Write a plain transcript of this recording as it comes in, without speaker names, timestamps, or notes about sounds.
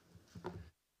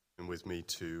With me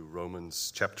to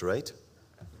Romans chapter 8,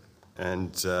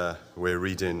 and we're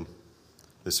reading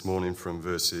this morning from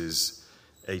verses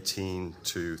 18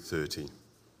 to 30.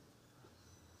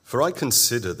 For I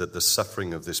consider that the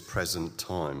sufferings of this present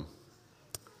time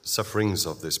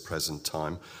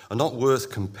are not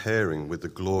worth comparing with the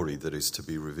glory that is to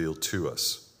be revealed to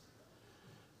us.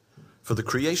 For the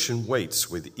creation waits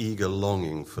with eager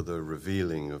longing for the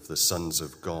revealing of the sons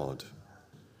of God.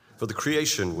 For the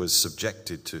creation was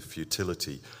subjected to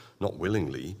futility, not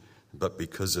willingly, but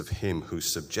because of him who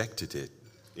subjected it,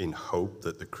 in hope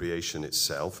that the creation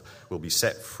itself will be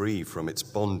set free from its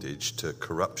bondage to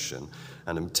corruption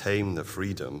and obtain the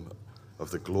freedom of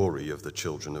the glory of the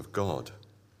children of God.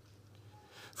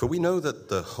 For we know that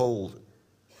the whole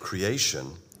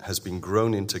creation has been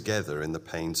groaning together in the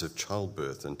pains of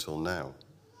childbirth until now.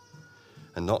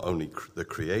 And not only the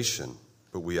creation,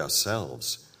 but we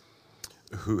ourselves,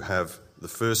 who have the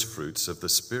first fruits of the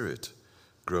Spirit,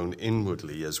 grown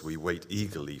inwardly as we wait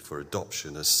eagerly for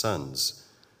adoption as sons,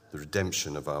 the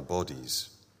redemption of our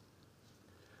bodies.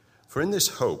 For in this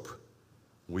hope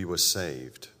we were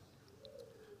saved.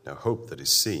 Now hope that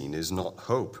is seen is not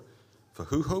hope, for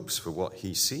who hopes for what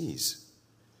he sees?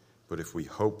 But if we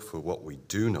hope for what we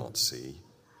do not see,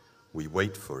 we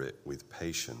wait for it with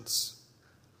patience.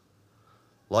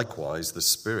 Likewise, the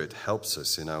Spirit helps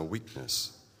us in our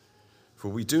weakness. For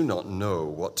we do not know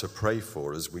what to pray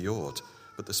for as we ought,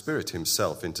 but the Spirit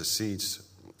himself intercedes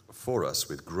for us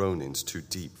with groanings too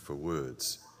deep for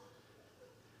words.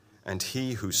 And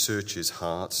he who searches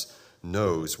hearts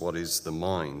knows what is the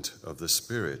mind of the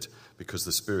Spirit, because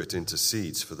the Spirit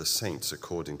intercedes for the saints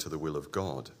according to the will of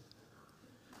God.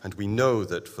 And we know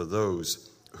that for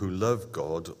those who love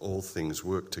God, all things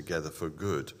work together for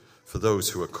good, for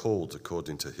those who are called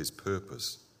according to his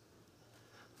purpose.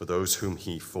 For those whom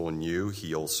he foreknew,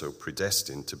 he also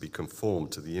predestined to be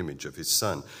conformed to the image of his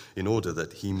Son, in order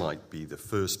that he might be the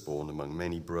firstborn among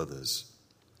many brothers.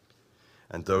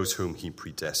 And those whom he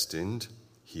predestined,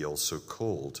 he also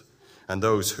called. And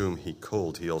those whom he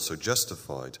called, he also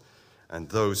justified. And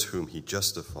those whom he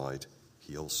justified,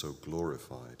 he also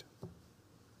glorified.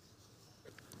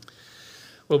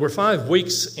 Well, we're 5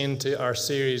 weeks into our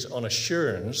series on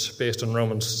assurance based on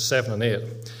Romans 7 and 8.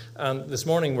 And this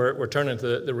morning we're turning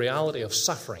to the reality of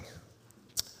suffering.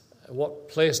 What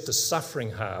place does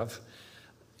suffering have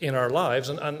in our lives?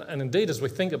 And indeed, as we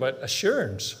think about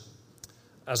assurance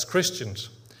as Christians.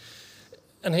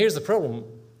 And here's the problem.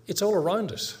 It's all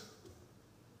around us.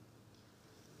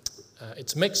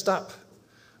 It's mixed up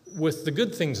with the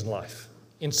good things in life.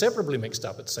 Inseparably mixed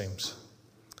up, it seems.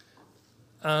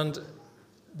 And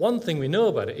one thing we know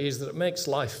about it is that it makes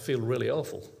life feel really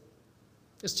awful.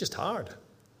 It's just hard.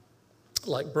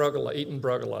 Like eating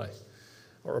brogoli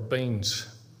or beans.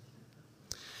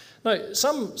 Now,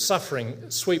 some suffering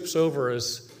sweeps over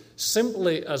us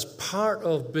simply as part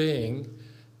of being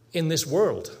in this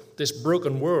world, this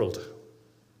broken world.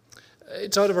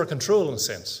 It's out of our control in a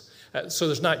sense. So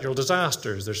there's natural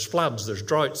disasters, there's floods, there's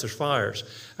droughts, there's fires,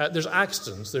 there's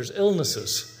accidents, there's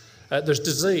illnesses. There's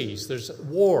disease, there's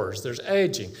wars, there's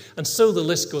aging, and so the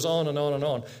list goes on and on and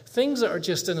on. Things that are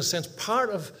just, in a sense, part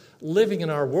of living in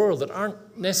our world that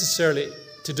aren't necessarily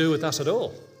to do with us at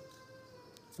all.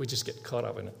 We just get caught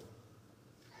up in it.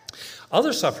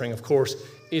 Other suffering, of course,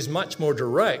 is much more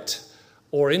direct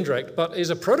or indirect, but is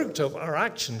a product of our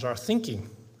actions, our thinking,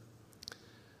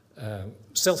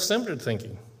 self-centered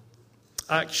thinking,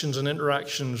 actions and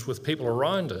interactions with people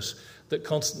around us that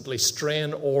constantly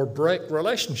strain or break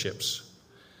relationships.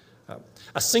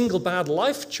 A single bad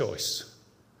life choice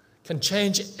can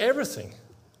change everything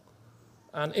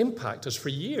and impact us for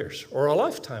years, or a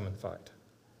lifetime, in fact.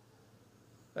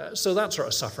 So that sort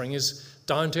of suffering is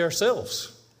down to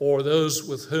ourselves, or those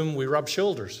with whom we rub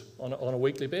shoulders on a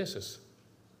weekly basis.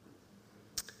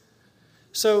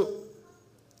 So,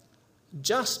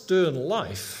 just doing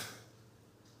life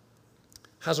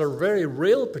has a very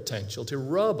real potential to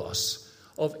rob us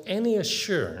of any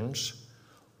assurance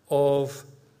of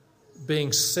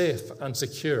being safe and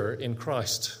secure in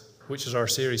Christ, which is our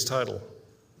series title.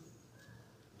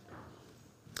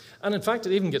 And in fact,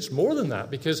 it even gets more than that,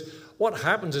 because what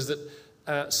happens is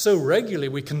that so regularly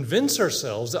we convince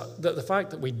ourselves that the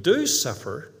fact that we do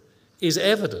suffer is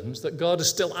evidence that God is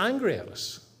still angry at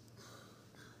us,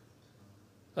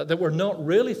 that we're not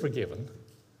really forgiven,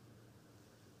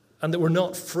 and that we're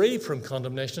not free from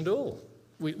condemnation at all.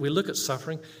 We look at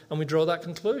suffering and we draw that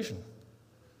conclusion.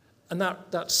 And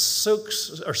that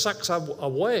sucks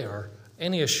away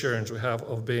any assurance we have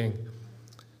of being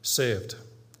saved.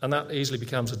 And that easily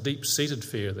becomes a deep-seated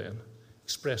fear then,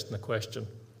 expressed in the question,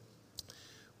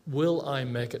 will I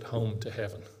make it home to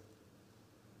heaven?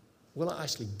 will I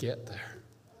actually get there?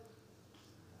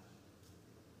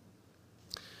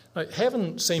 Now,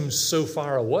 heaven seems so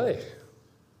far away,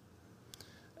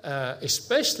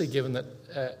 especially given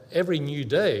that every new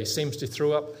day seems to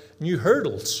throw up new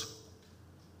hurdles,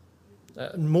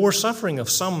 more suffering of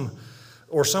some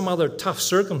or some other tough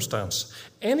circumstance,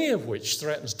 any of which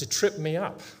threatens to trip me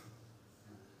up,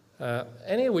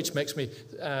 any of which makes me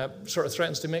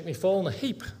threatens to make me fall in a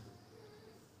heap,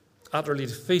 utterly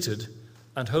defeated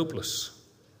and hopeless.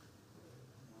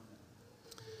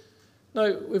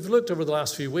 Now, we've looked over the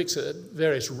last few weeks at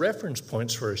various reference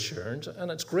points for assurance, and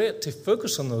it's great to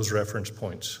focus on those reference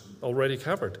points already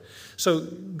covered. So,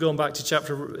 going back to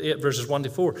chapter 8, verses 1 to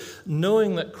 4,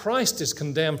 knowing that Christ is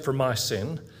condemned for my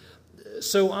sin,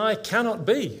 so I cannot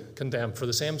be condemned for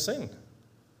the same sin.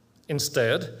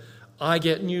 Instead, I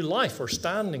get new life or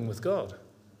standing with God.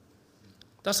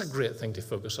 That's a great thing to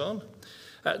focus on.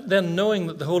 Then knowing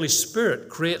that the Holy Spirit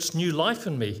creates new life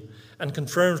in me and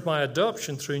confirms my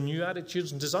adoption through new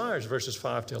attitudes and desires, verses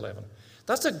 5 to 11.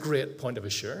 That's a great point of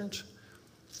assurance.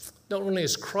 Not only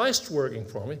is Christ working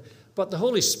for me, but the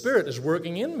Holy Spirit is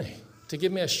working in me to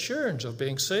give me assurance of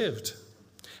being saved.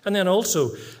 And then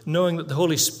also knowing that the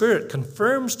Holy Spirit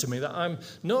confirms to me that I'm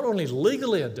not only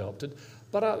legally adopted,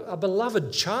 but a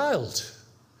beloved child,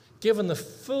 given the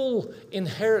full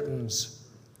inheritance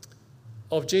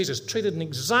of Jesus, treated in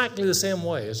exactly the same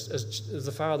way as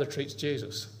the Father treats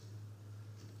Jesus.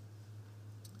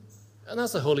 And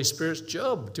that's the Holy Spirit's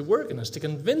job, to work in us, to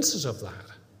convince us of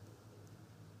that.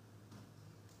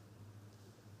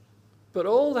 But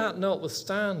all that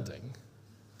notwithstanding,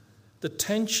 the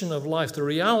tension of life, the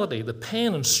reality, the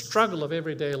pain and struggle of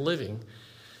everyday living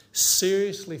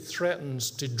seriously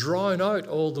threatens to drown out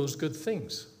all those good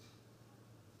things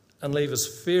and leave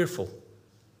us fearful.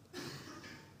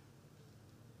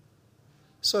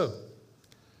 So,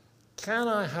 can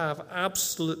I have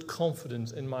absolute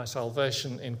confidence in my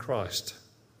salvation in Christ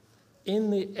in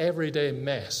the everyday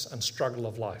mess and struggle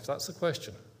of life? That's the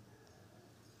question.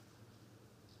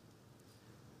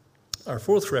 Our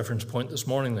fourth reference point this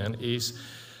morning then is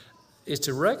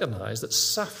to recognize that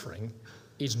suffering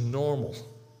is normal.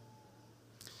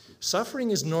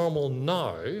 Suffering is normal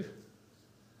now,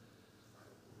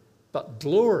 but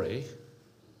glory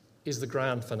is the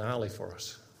grand finale for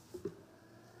us.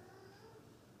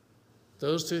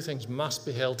 Those two things must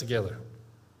be held together.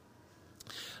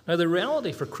 Now, the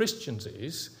reality for Christians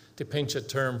is, to pinch a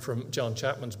term from John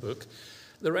Chapman's book,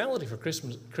 the reality for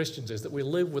Christians is that we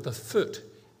live with a foot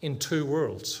in two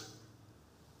worlds.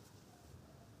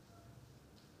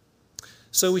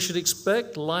 So we should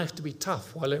expect life to be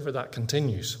tough while ever that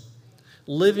continues.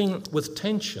 Living with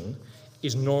tension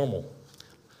is normal.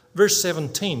 Verse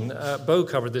 17, Bo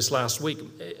covered this last week,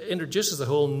 introduces the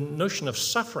whole notion of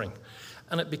suffering.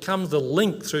 And it becomes the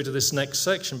link through to this next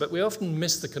section, but we often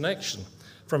miss the connection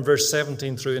from verse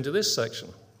 17 through into this section.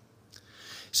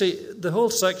 See, the whole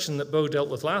section that Bo dealt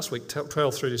with last week,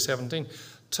 12 through to 17,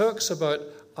 talks about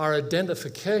our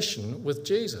identification with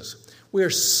Jesus. We are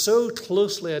so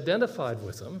closely identified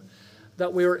with him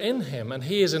that we are in him and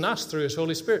he is in us through his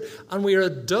Holy Spirit. And we are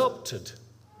adopted.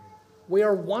 We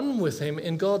are one with him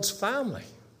in God's family.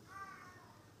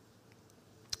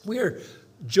 We are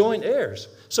joint heirs.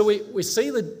 So we see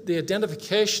the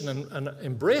identification and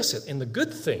embrace it in the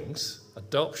good things,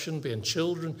 adoption, being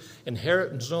children,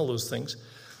 inheritance, and all those things.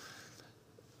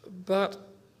 But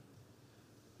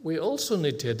we also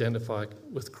need to identify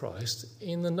with Christ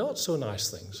in the not so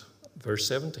nice things. Verse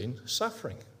 17,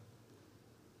 suffering.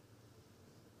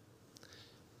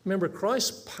 Remember,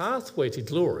 Christ's pathway to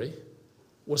glory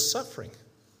was suffering.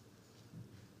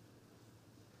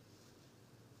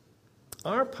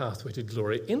 Our pathway to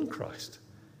glory in Christ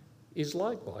is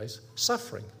likewise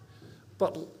suffering,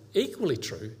 but equally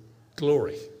true,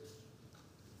 glory.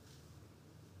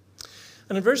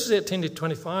 And in verses 18 to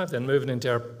 25, then, moving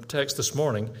into our text this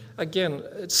morning, again,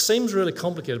 it seems really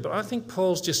complicated, but I think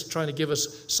Paul's just trying to give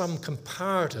us some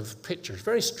comparative pictures,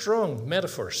 very strong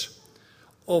metaphors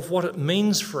of what it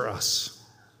means for us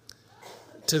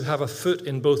to have a foot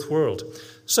in both worlds.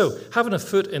 So, having a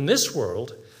foot in this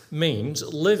world means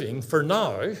living for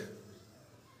now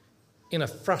in a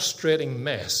frustrating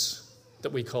mess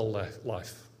that we call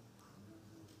life.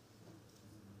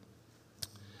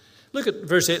 Look at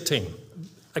verse 18.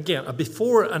 Again, a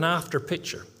before and after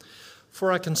picture.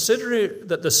 For I consider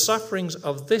that the sufferings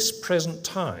of this present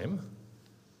time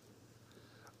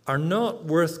are not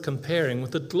worth comparing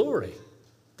with the glory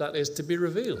that is to be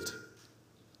revealed.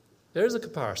 There's a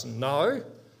comparison. Now,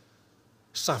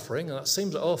 suffering, and that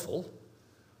seems awful,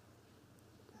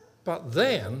 but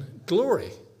then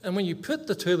glory. And when you put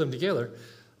the two of them together,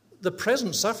 the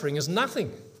present suffering is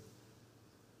nothing.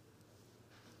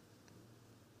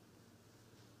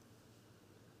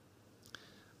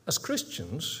 As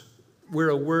Christians, we're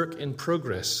a work in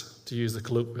progress, to use the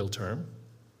colloquial term.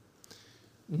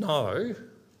 Now,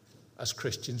 as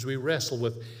Christians, we wrestle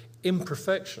with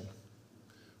imperfection,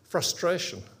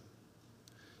 frustration,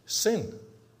 sin.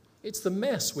 It's the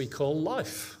mess we call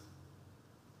life.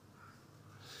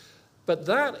 But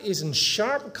that is in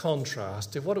sharp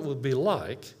contrast to what it would be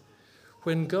like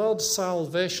when God's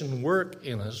salvation work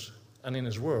in us and in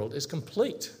his world is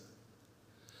complete.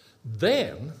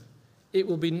 Then it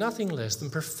will be nothing less than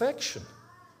perfection.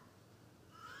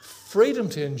 Freedom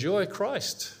to enjoy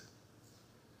Christ.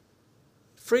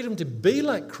 Freedom to be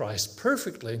like Christ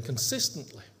perfectly and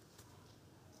consistently.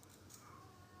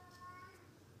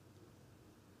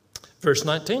 Verse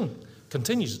 19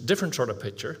 continues, different sort of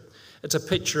picture. It's a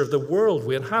picture of the world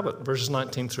we inhabit, verses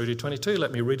 19 through to 22.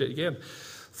 Let me read it again.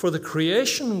 For the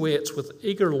creation waits with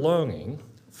eager longing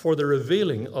for the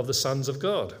revealing of the sons of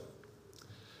God.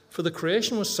 For the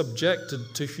creation was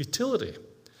subjected to futility,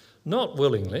 not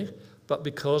willingly, but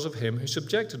because of him who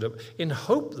subjected it, in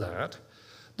hope that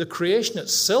the creation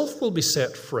itself will be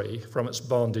set free from its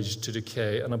bondage to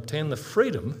decay and obtain the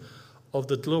freedom of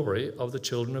the glory of the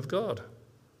children of God.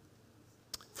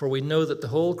 For we know that the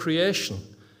whole creation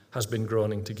has been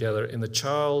groaning together in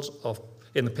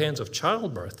the pains of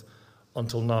childbirth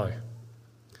until now.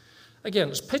 Again,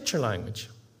 it's picture language.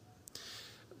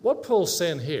 What Paul's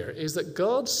saying here is that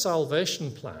God's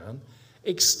salvation plan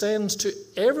extends to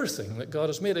everything that God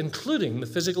has made, including the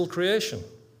physical creation.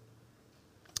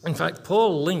 In fact,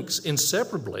 Paul links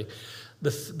inseparably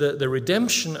the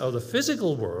redemption of the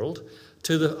physical world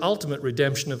to the ultimate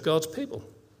redemption of God's people.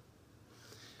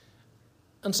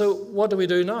 And so what do we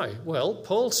do now? Well,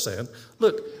 Paul's saying,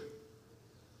 look,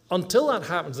 until that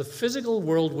happens, the physical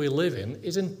world we live in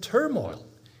is in turmoil.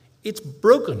 It's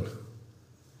broken.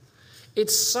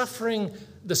 It's suffering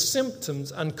the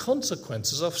symptoms and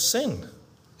consequences of sin.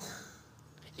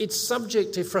 It's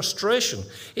subject to frustration.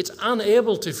 It's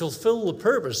unable to fulfill the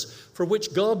purpose for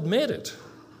which God made it.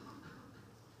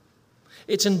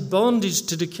 It's in bondage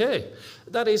to decay.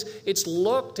 That is, it's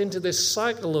locked into this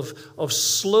cycle of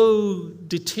slow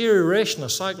deterioration, a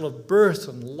cycle of birth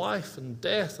and life and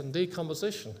death and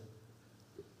decomposition.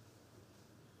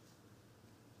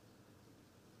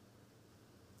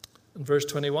 In verse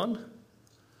 21,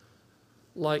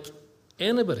 like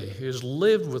anybody who's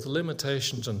lived with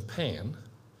limitations and pain,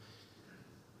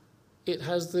 it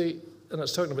has and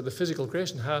it's talking about the physical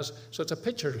creation so it's a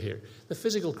picture here. The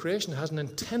physical creation has an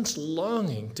intense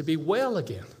longing to be well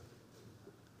again,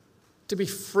 to be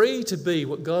free to be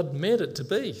what God made it to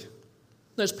be.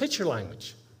 Now, it's picture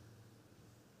language.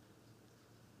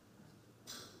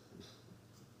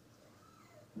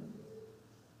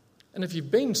 And if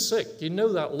you've been sick, you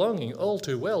know that longing all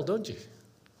too well, don't you?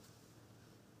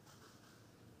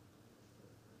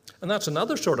 And that's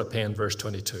another sort of pain, verse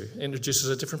 22. It introduces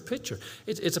a different picture.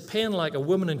 It's a pain like a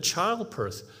woman in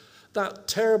childbirth. That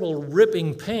terrible,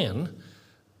 ripping pain,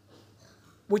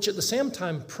 which at the same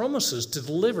time promises to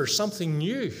deliver something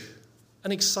new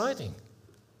and exciting,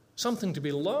 something to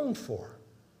be longed for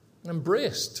and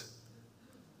embraced.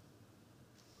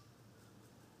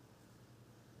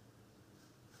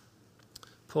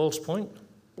 Paul's point?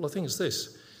 Well, I think it's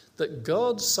this, that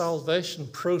God's salvation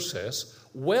process,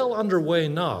 well underway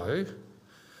now,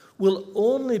 will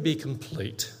only be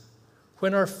complete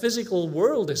when our physical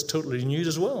world is totally renewed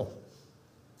as well.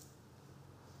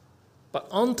 But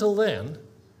until then,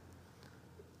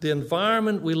 the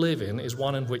environment we live in is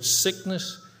one in which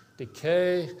sickness,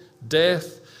 decay,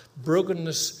 death,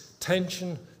 brokenness,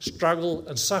 tension, struggle,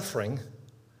 and suffering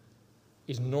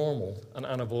is normal and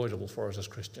unavoidable for us as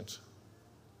Christians.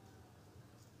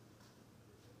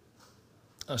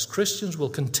 As Christians, we'll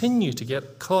continue to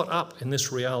get caught up in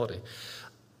this reality.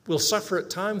 We'll suffer at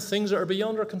times things that are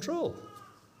beyond our control,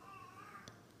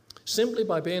 simply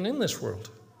by being in this world.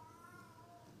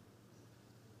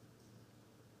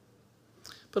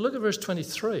 But look at verse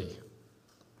 23.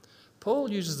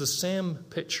 Paul uses the same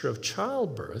picture of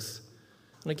childbirth,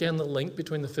 and again the link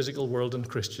between the physical world and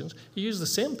Christians. He uses the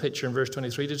same picture in verse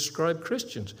 23 to describe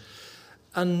Christians.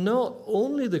 And not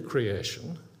only the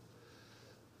creation,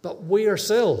 but we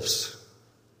ourselves,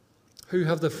 who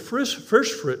have the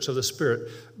first fruits of the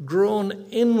Spirit, groan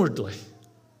inwardly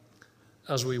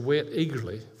as we wait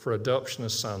eagerly for adoption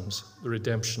as sons, the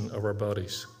redemption of our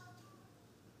bodies.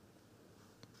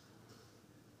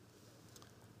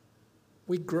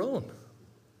 We groan.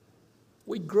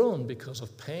 We groan because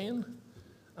of pain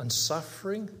and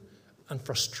suffering and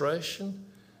frustration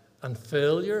and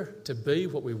failure to be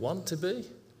what we want to be.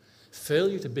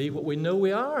 failure to be what we know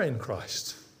we are in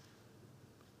Christ.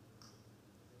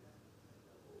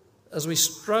 As we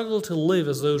struggle to live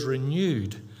as those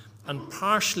renewed and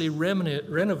partially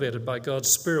renovated by God's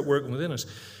Spirit working within us,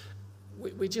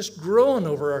 we just groan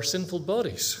over our sinful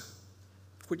bodies,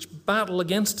 which battle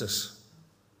against us.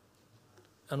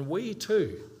 And we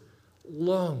too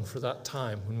long for that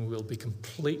time when we will be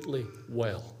completely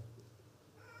well.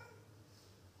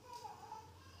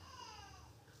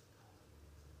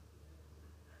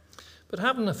 But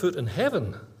having a foot in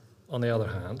heaven, on the other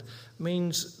hand,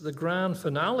 means the grand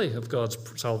finale of God's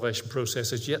salvation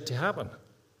process is yet to happen.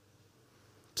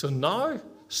 So now,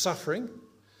 suffering,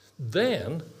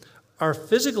 then our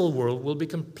physical world will be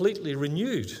completely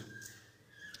renewed.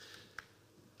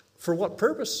 For what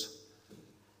purpose?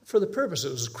 For the purpose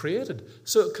it was created,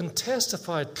 so it can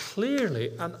testify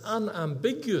clearly and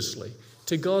unambiguously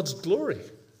to God's glory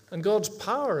and God's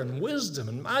power and wisdom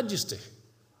and majesty.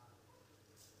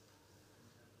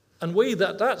 And we,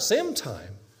 at that same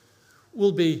time,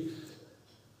 will be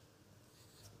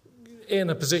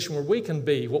in a position where we can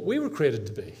be what we were created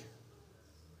to be,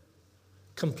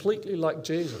 completely like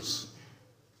Jesus.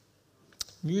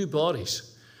 New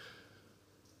bodies,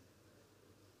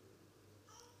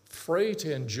 free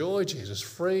to enjoy Jesus,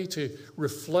 free to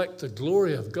reflect the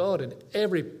glory of God in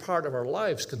every part of our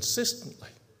lives consistently.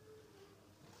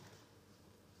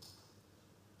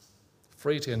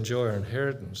 Free to enjoy our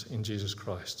inheritance in Jesus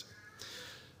Christ.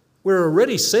 We're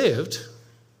already saved,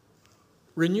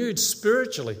 renewed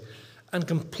spiritually, and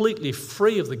completely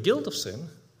free of the guilt of sin.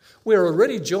 We're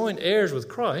already joint heirs with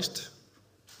Christ.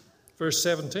 Verse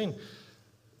 17.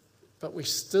 But we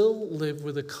still live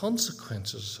with the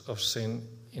consequences of sin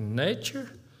in nature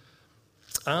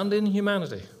and in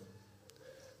humanity.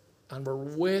 And we're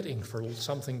waiting for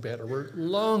something better. We're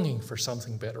longing for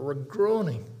something better. We're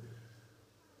groaning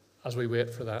as we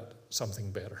wait for that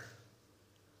something better.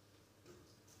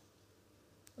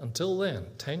 Until then,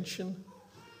 tension,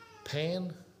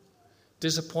 pain,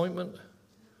 disappointment,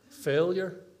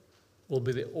 failure will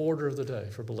be the order of the day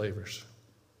for believers.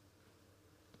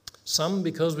 Some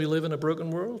because we live in a broken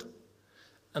world,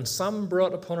 and some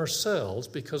brought upon ourselves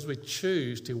because we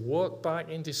choose to walk back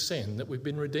into sin that we've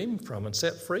been redeemed from and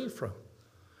set free from,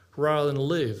 rather than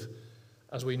live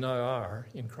as we now are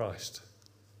in Christ.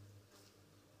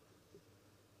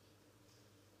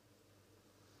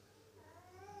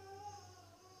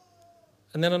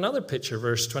 And then another picture,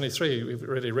 verse 23, we've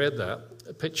already read that,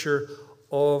 a picture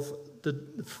of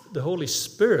the Holy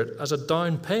Spirit as a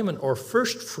down payment or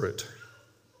first fruit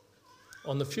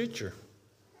on the future.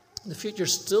 The future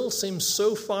still seems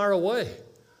so far away.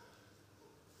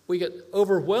 We get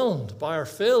overwhelmed by our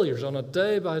failures on a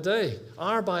day-by-day,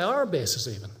 hour-by-hour basis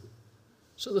even.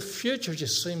 So the future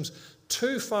just seems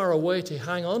too far away to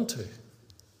hang on to.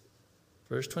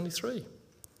 Verse 23.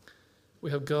 We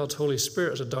have God's Holy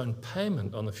Spirit as a down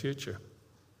payment on the future.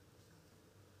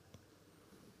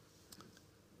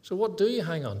 So what do you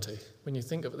hang on to when you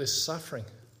think of this suffering?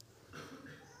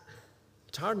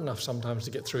 It's hard enough sometimes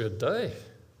to get through a day,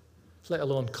 let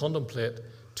alone contemplate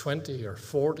 20 or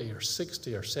 40 or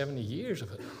 60 or 70 years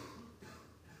of it.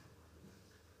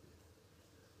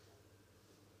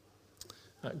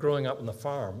 Growing up on the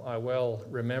farm, I well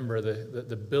remember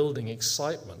the building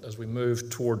excitement as we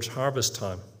moved towards harvest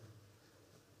time.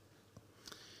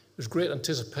 There was great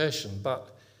anticipation,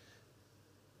 but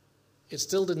it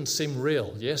still didn't seem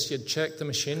real. Yes, you'd checked the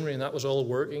machinery and that was all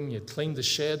working. You'd cleaned the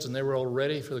sheds and they were all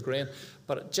ready for the grain.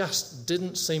 But it just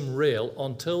didn't seem real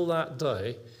until that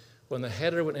day when the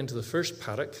header went into the first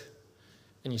paddock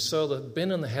and you saw the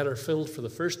bin and the header filled for the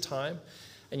first time,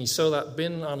 and you saw that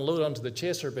bin unload onto the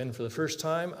chaser bin for the first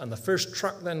time, and the first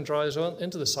truck then drives on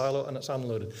into the silo and it's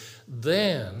unloaded.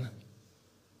 Then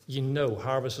you know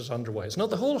harvest is underway. It's not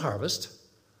the whole harvest,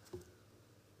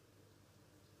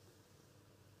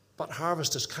 but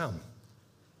harvest has come,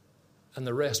 and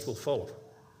the rest will follow.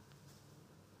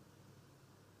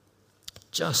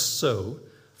 Just so,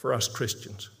 for us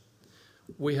Christians,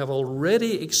 we have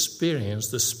already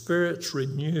experienced the Spirit's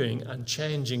renewing and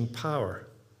changing power.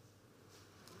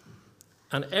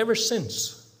 And ever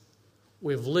since,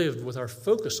 we've lived with our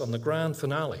focus on the grand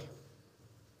finale,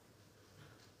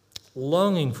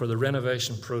 longing for the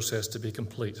renovation process to be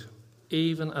complete,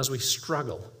 even as we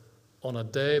struggle on a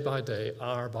day-by-day,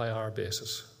 hour-by-hour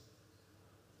basis.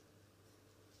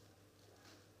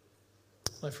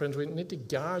 My friends, we need to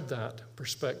guard that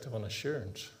perspective on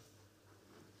assurance.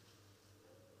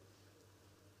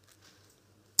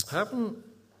 Having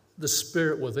the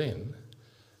Spirit within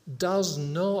does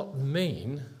not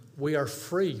mean we are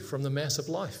free from the mess of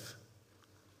life.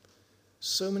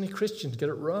 So many Christians get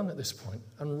it wrong at this point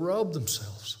and rob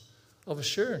themselves of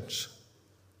assurance.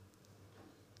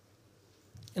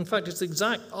 In fact, it's the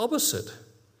exact opposite.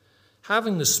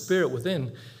 Having the Spirit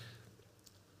within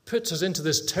puts us into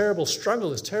this terrible struggle,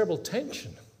 this terrible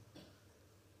tension.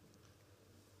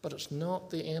 But it's not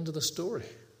the end of the story.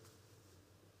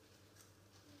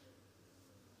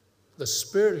 The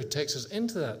Spirit who takes us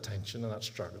into that tension and that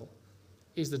struggle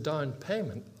is the down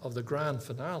payment of the grand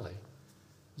finale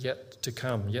yet to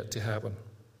come, yet to happen.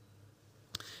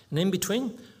 And in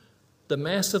between, the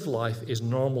mess of life is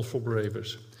normal for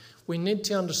believers. We need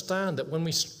to understand that when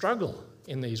we struggle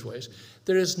in these ways,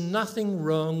 there is nothing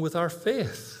wrong with our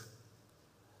faith.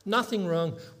 Nothing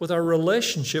wrong with our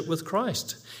relationship with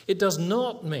Christ.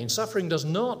 Suffering does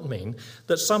not mean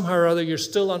that somehow or other you're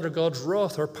still under God's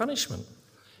wrath or punishment.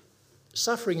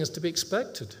 Suffering is to be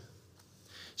expected.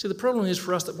 See, the problem is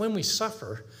for us that when we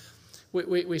suffer,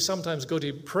 we sometimes go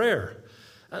to prayer.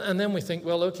 And then we think,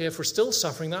 well, okay, if we're still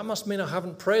suffering, that must mean I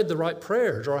haven't prayed the right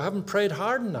prayers, or I haven't prayed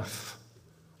hard enough,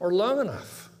 or long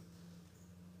enough,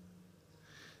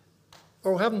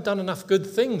 or I haven't done enough good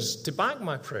things to back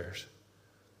my prayers.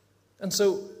 And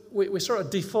so we sort of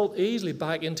default easily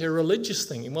back into religious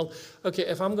thinking. Well, okay,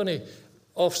 if I'm going to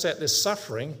offset this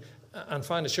suffering and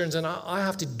find assurance, then I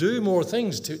have to do more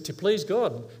things to please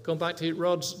God. Going back to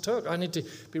Rod's talk, I need to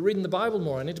be reading the Bible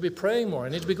more. I need to be praying more. I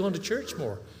need to be going to church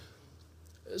more.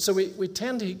 So we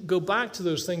tend to go back to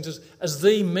those things as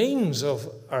the means of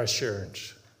our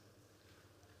assurance.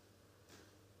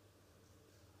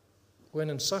 When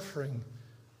in suffering,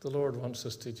 the Lord wants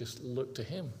us to just look to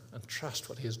Him and trust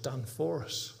what He has done for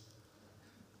us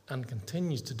and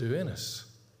continues to do in us,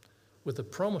 with the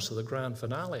promise of the grand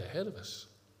finale ahead of us.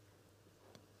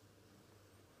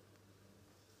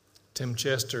 Tim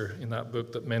Chester, in that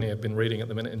book that many have been reading at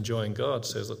the minute, Enjoying God,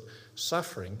 says that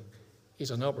suffering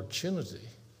is an opportunity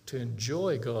to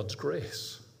enjoy God's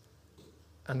grace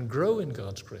and grow in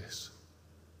God's grace.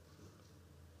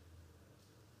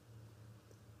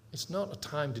 It's not a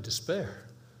time to despair.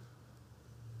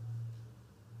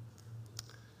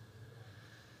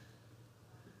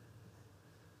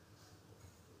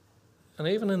 And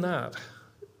even in that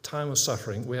time of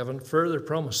suffering, we have a further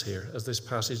promise here as this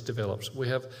passage develops. We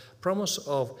have promise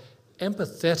of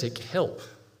empathetic help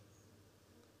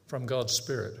from God's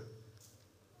Spirit.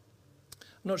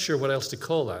 I'm not sure what else to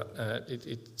call that.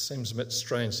 It seems a bit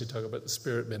strange to talk about the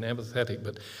Spirit being empathetic,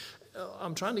 but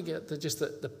I'm trying to get just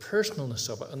the personalness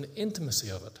of it and the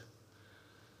intimacy of it.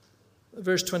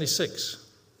 Verse 26.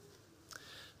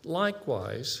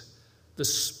 Likewise, the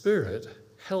Spirit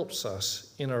helps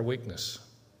us in our weakness.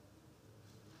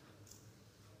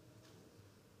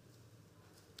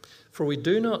 For we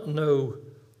do not know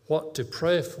what to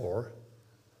pray for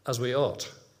as we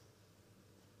ought.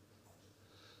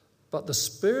 But the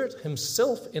Spirit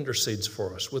Himself intercedes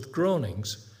for us with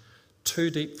groanings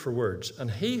too deep for words. And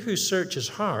He who searches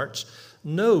hearts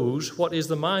knows what is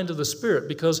the mind of the Spirit,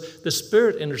 because the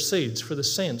Spirit intercedes for the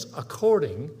saints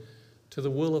according to the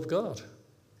will of God.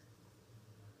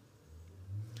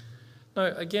 Now,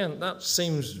 again, that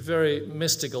seems very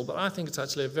mystical, but I think it's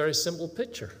actually a very simple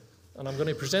picture. And I'm going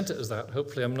to present it as that.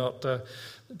 Hopefully I'm not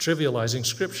trivializing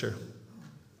Scripture.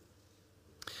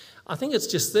 I think it's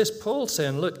just this. Paul's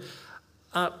saying, look,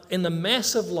 in the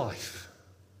mess of life,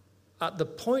 at the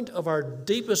point of our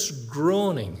deepest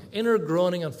groaning, inner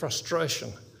groaning and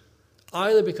frustration,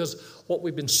 either because what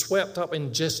we've been swept up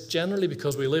in just generally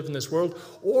because we live in this world,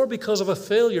 or because of a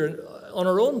failure on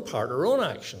our own part, our own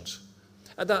actions,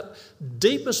 at that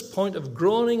deepest point of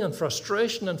groaning and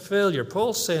frustration and failure,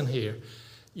 Paul's saying here,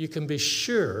 you can be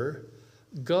sure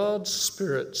God's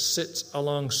Spirit sits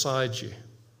alongside you,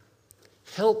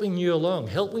 helping you along,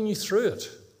 helping you through it,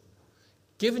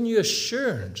 giving you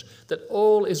assurance that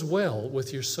all is well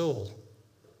with your soul.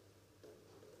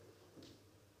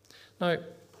 Now,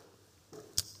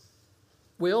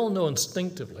 we all know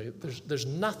instinctively there's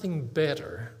nothing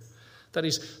better, that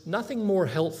is, nothing more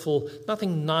helpful,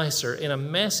 nothing nicer in a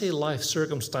messy life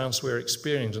circumstance we're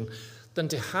experiencing than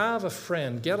to have a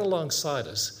friend get alongside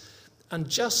us and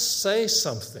just say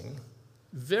something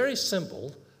very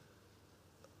simple,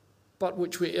 but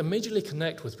which we immediately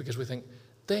connect with because we think,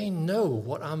 they know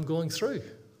what I'm going through.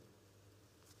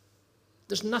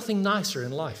 There's nothing nicer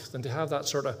in life than to have that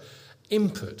sort of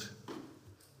input,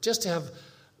 just to have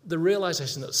the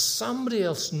realization that somebody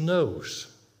else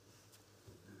knows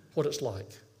what it's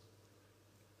like.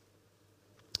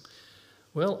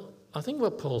 Well, I think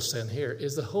what Paul's saying here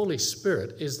is the Holy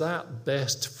Spirit is that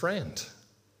best friend.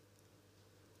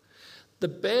 The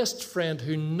best friend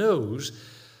who knows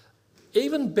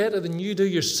even better than you do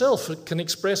yourself can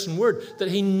express in word, that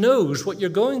he knows what you're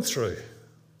going through.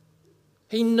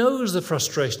 He knows the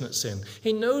frustration at sin.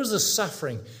 He knows the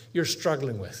suffering you're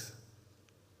struggling with.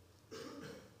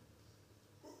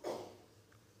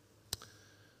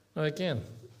 Now again,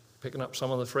 picking up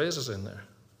some of the phrases in there,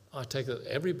 I take that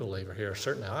every believer here,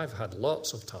 certainly I've had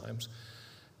lots of times,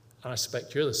 and I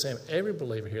suspect you're the same, every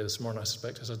believer here this morning I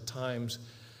suspect has had times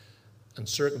and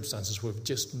circumstances where we've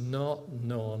just not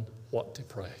known what to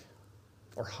pray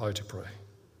or how to pray.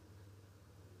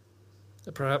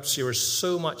 That perhaps you were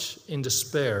so much in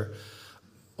despair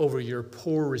over your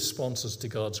poor responses to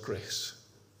God's grace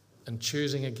and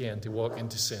choosing again to walk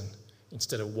into sin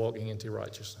instead of walking into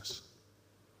righteousness.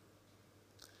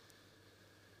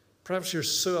 Perhaps you're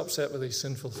so upset with these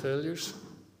sinful failures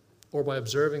or by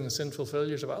observing the sinful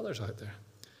failures of others out there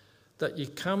that you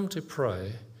come to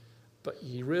pray, but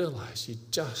you realize you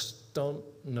just don't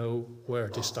know where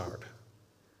to start.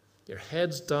 Your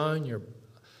head's down, your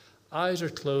eyes are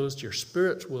closed, your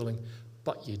spirit's willing,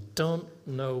 but you don't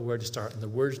know where to start, and the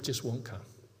words just won't come.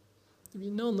 Have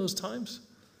you known those times?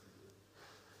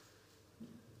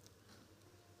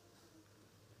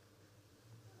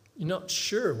 You're not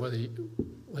sure whether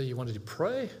you wanted to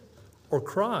pray or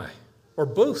cry or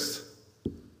both.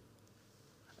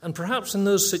 And perhaps in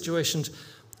those situations,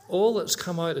 all that's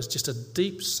come out is just a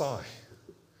deep sigh.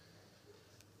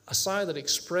 A sigh that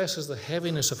expresses the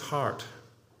heaviness of heart.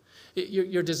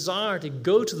 Your desire to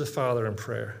go to the Father in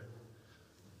prayer,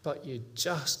 but you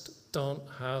just don't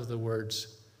have the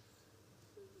words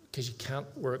because you can't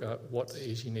work out what it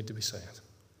is you need to be saying.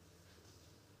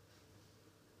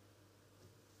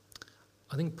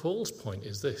 I think Paul's point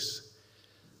is this,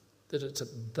 that it's at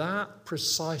that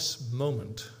precise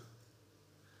moment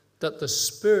that the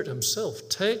Spirit himself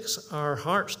takes our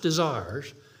heart's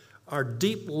desires, our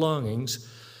deep longings,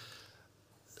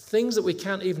 things that we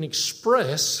can't even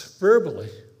express verbally.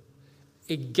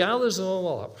 He gathers them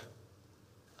all up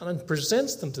and then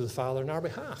presents them to the Father on our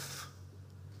behalf.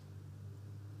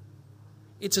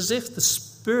 It's as if the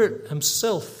Spirit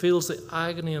himself feels the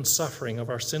agony and suffering of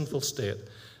our sinful state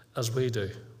as we do,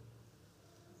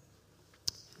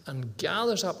 and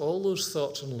gathers up all those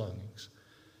thoughts and longings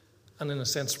and in a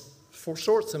sense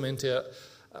sorts them into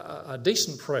a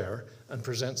decent prayer and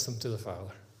presents them to the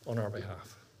Father on our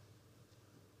behalf.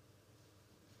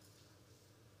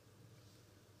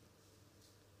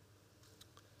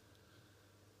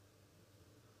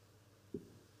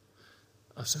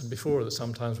 I've said before that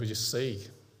sometimes we just see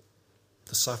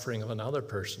the suffering of another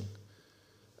person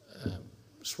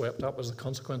swept up as a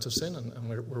consequence of sin, and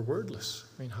we're wordless.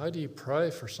 I mean, how do you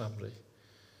pray for somebody,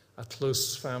 a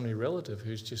close family relative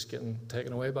who's just getting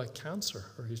taken away by cancer,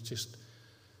 or who's just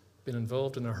been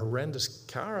involved in a horrendous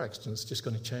car accident that's just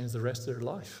going to change the rest of their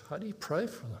life? How do you pray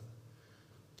for them?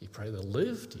 Do you pray they'll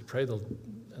live? Do you pray they'll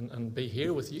and be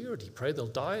here with you? Or do you pray they'll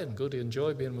die and go to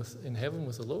enjoy being in heaven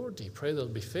with the Lord? Do you pray they'll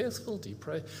be faithful? Do you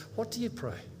pray? What do you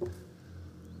pray?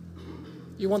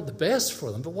 You want the best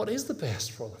for them, but what is the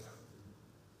best for them?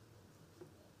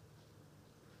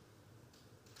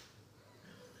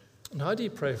 And how do you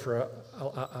pray for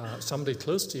somebody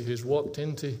close to you who's walked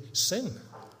into sin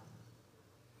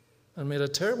and made a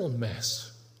terrible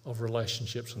mess of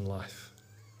relationships and life?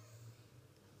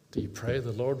 Do you pray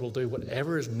the Lord will do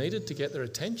whatever is needed to get their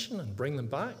attention and bring them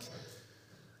back?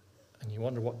 And you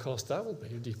wonder what cost that will be.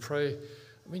 Do you pray?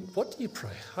 I mean, what do you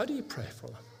pray? How do you pray for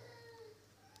them?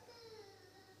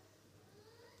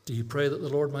 Do you pray that the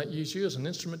Lord might use you as an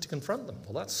instrument to confront them?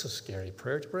 Well, that's a scary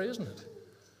prayer to pray, isn't it?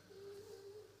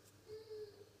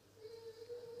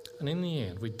 And in the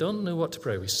end, we don't know what to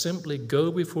pray. We simply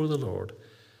go before the Lord,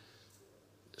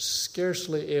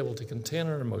 scarcely able to contain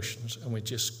our emotions, and we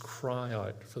just cry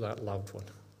out for that loved one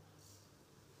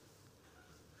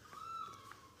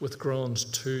with groans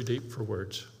too deep for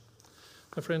words.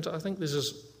 My friends, I think this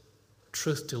is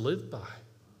truth to live by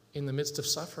in the midst of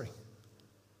suffering.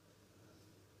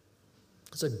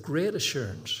 It's a great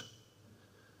assurance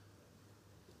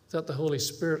that the Holy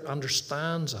Spirit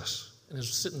understands us and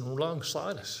is sitting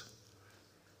alongside us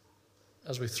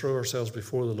as we throw ourselves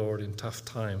before the Lord in tough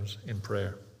times in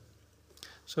prayer.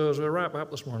 So as we wrap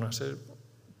up this morning, I said,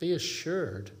 be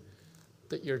assured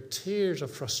that your tears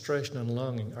of frustration and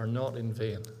longing are not in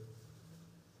vain.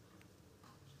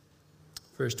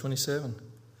 Verse 27,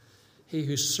 he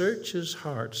who searches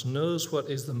hearts knows what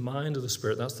is the mind of the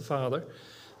Spirit, that's the Father,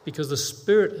 because the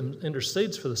Spirit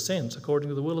intercedes for the saints according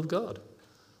to the will of God.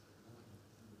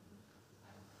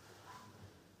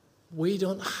 We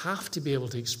don't have to be able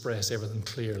to express everything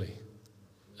clearly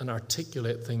and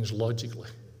articulate things logically.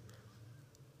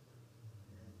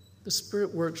 The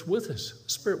Spirit works with us. The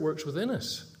Spirit works within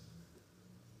us.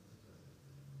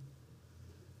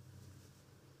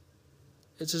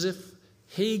 It's as if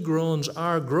He groans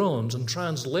our groans and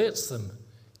translates them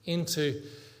into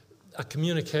a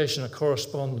communication, a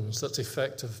correspondence that's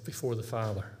effective before the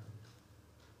Father.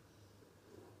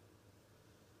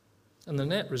 And the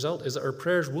net result is that our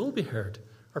prayers will be heard.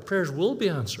 Our prayers will be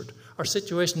answered. Our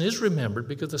situation is remembered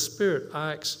because the Spirit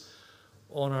acts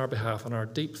on our behalf, on our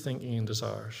deep thinking and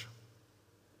desires.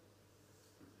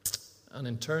 And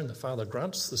in turn, the Father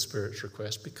grants the Spirit's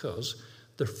request because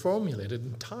they're formulated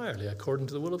entirely according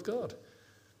to the will of God.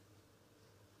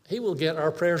 He will get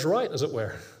our prayers right, as it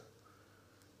were.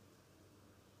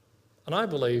 And I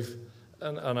believe,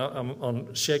 and I'm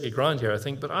on shaky ground here, I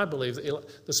think, but I believe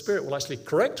that the Spirit will actually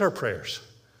correct our prayers.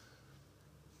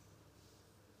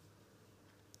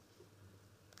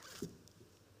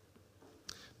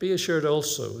 Be assured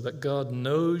also that God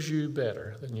knows you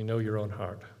better than you know your own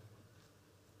heart.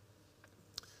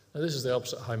 Now, this is the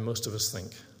opposite of how most of us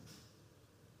think.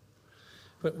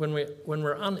 But when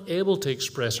we're unable to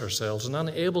express ourselves and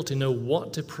unable to know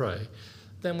what to pray,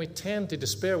 then we tend to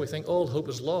despair. We think all hope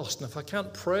is lost. And if I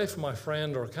can't pray for my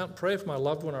friend, or I can't pray for my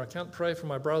loved one, or I can't pray for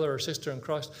my brother or sister in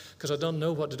Christ because I don't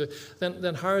know what to do,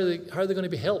 then how are they going to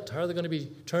be helped? How are they going to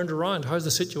be turned around? How is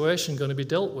the situation going to be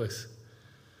dealt with?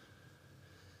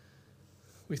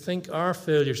 We think our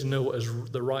failure to know what is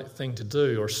the right thing to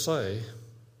do or say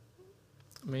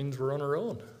means we're on our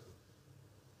own.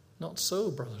 Not so,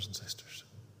 brothers and sisters.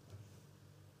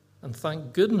 And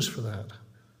thank goodness for that.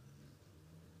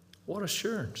 What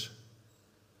assurance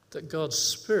that God's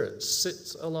Spirit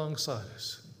sits alongside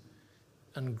us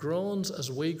and groans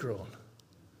as we groan,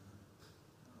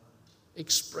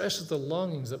 expresses the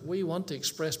longings that we want to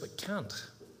express but can't,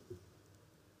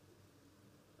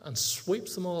 and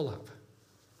sweeps them all up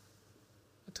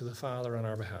to the Father on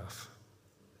our behalf.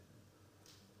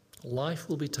 Life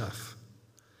will be tough,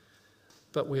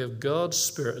 but we have God's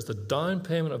Spirit as the down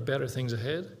payment of better things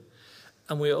ahead,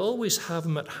 and we always have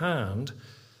Him at hand,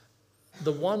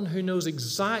 the one who knows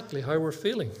exactly how we're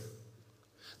feeling,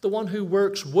 the one who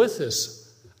works with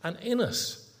us and in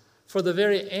us for the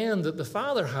very end that the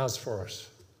Father has for us,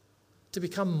 to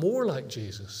become more like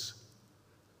Jesus,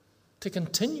 to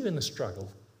continue in the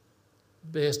struggle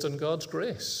based on God's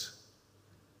grace,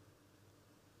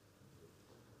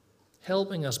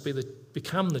 helping us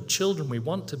become the children we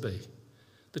want to be,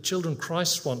 the children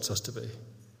Christ wants us to be,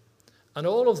 and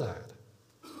all of that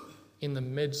in the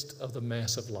midst of the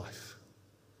mess of life.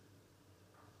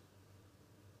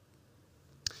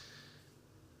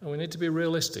 And we need to be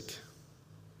realistic.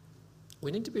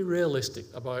 We need to be realistic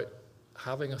about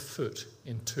having a foot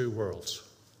in two worlds.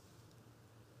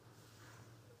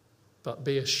 But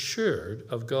be assured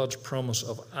of God's promise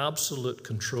of absolute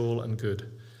control and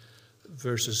good.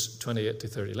 Verses 28 to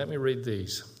 30. Let me read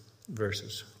these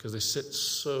verses because they sit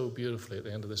so beautifully at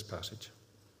the end of this passage.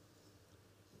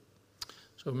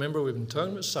 So remember, we've been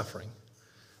talking about suffering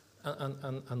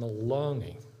and the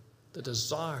longing, the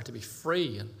desire to be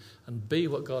free and be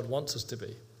what God wants us to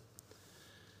be.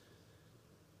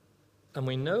 And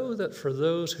we know that for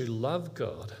those who love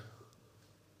God,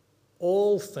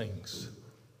 all things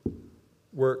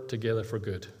work together for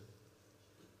good.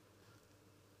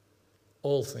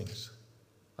 All things.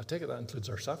 I take it that includes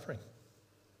our suffering.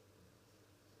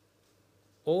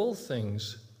 All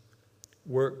things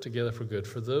work together for good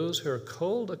for those who are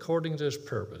called according to His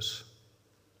purpose.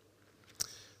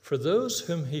 For those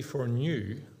whom He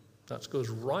foreknew, that goes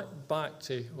right back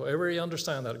to, whatever you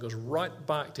understand that, it goes right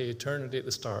back to eternity at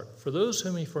the start. For those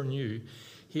whom He foreknew,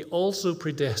 He also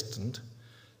predestined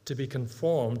to be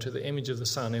conformed to the image of the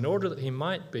Son, in order that He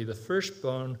might be the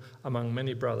firstborn among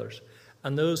many brothers.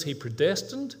 And those He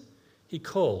predestined, He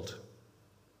called.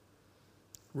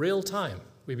 Real time,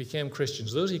 we became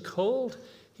Christians. Those He called,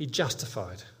 He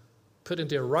justified, put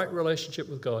into a right relationship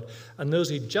with God. And those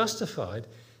He justified,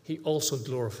 He also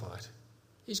glorified.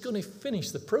 He's going to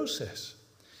finish the process.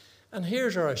 And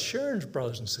here's our assurance,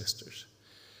 brothers and sisters,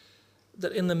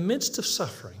 that in the midst of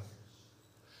suffering,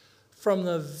 from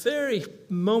the very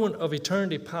moment of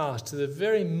eternity past to the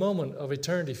very moment of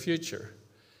eternity future,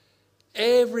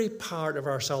 every part of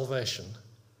our salvation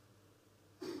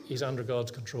is under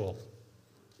God's control,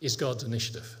 is God's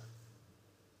initiative.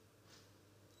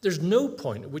 There's no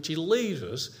point at which He leaves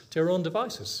us to our own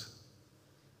devices.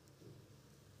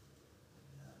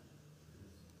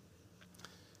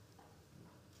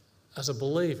 As a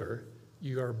believer,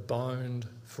 you are bound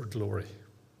for glory.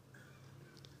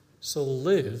 So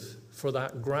live for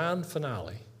that grand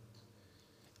finale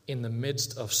in the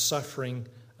midst of suffering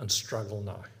and struggle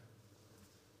now,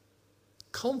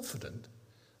 confident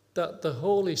that the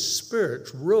Holy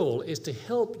Spirit's role is to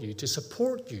help you, to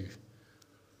support you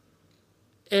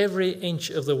every inch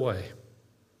of the way.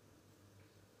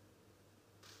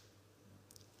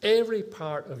 Every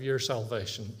part of your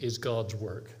salvation is God's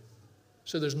work.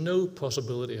 So there's no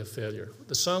possibility of failure.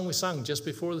 The song we sang just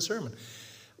before the sermon,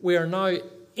 we are now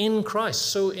in Christ,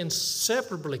 so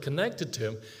inseparably connected to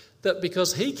him that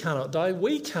because he cannot die,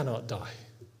 we cannot die.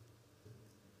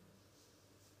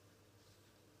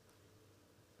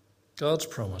 God's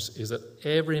promise is that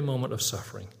every moment of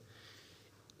suffering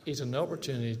is an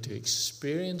opportunity to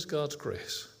experience God's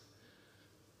grace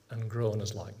and grow in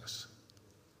his likeness.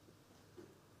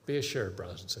 Be assured,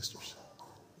 brothers and sisters,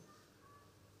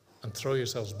 and throw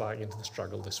yourselves back into the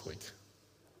struggle this week.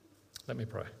 Let me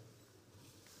pray.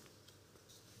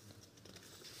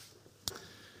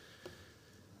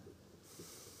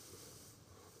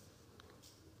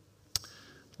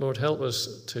 Lord, help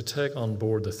us to take on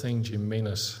board the things you mean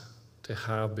us to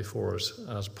have before us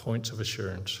as points of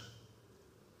assurance.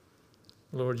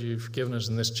 Lord, you've given us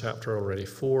in this chapter already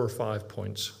 4 or 5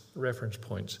 points, reference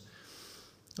points.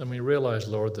 And we realize,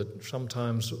 Lord, that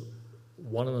sometimes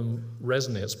one of them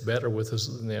resonates better with us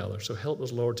than the other. So help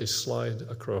us, Lord, to slide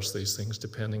across these things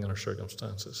depending on our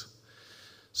circumstances.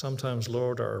 Sometimes,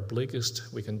 Lord, at our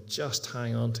bleakest, we can just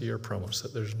hang on to your promise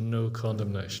that there's no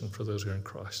condemnation for those who are in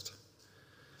Christ.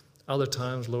 Other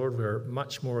times, Lord, we're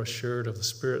much more assured of the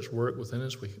Spirit's work within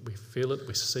us. We feel it,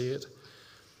 we see it,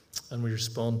 and we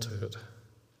respond to it.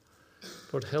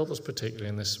 Lord, help us particularly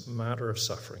in this matter of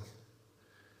suffering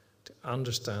to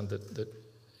understand that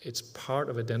it's part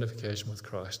of identification with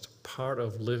Christ, part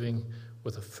of living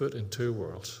with a foot in two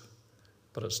worlds,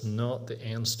 but it's not the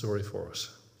end story for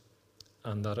us,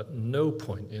 and that at no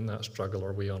point in that struggle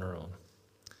are we on our own.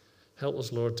 Help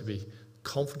us, Lord, to be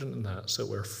confident in that so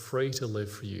we're free to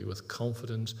live for you with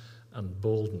confidence and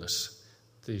boldness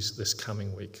this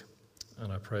coming week.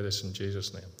 And I pray this in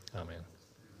Jesus' name. Amen.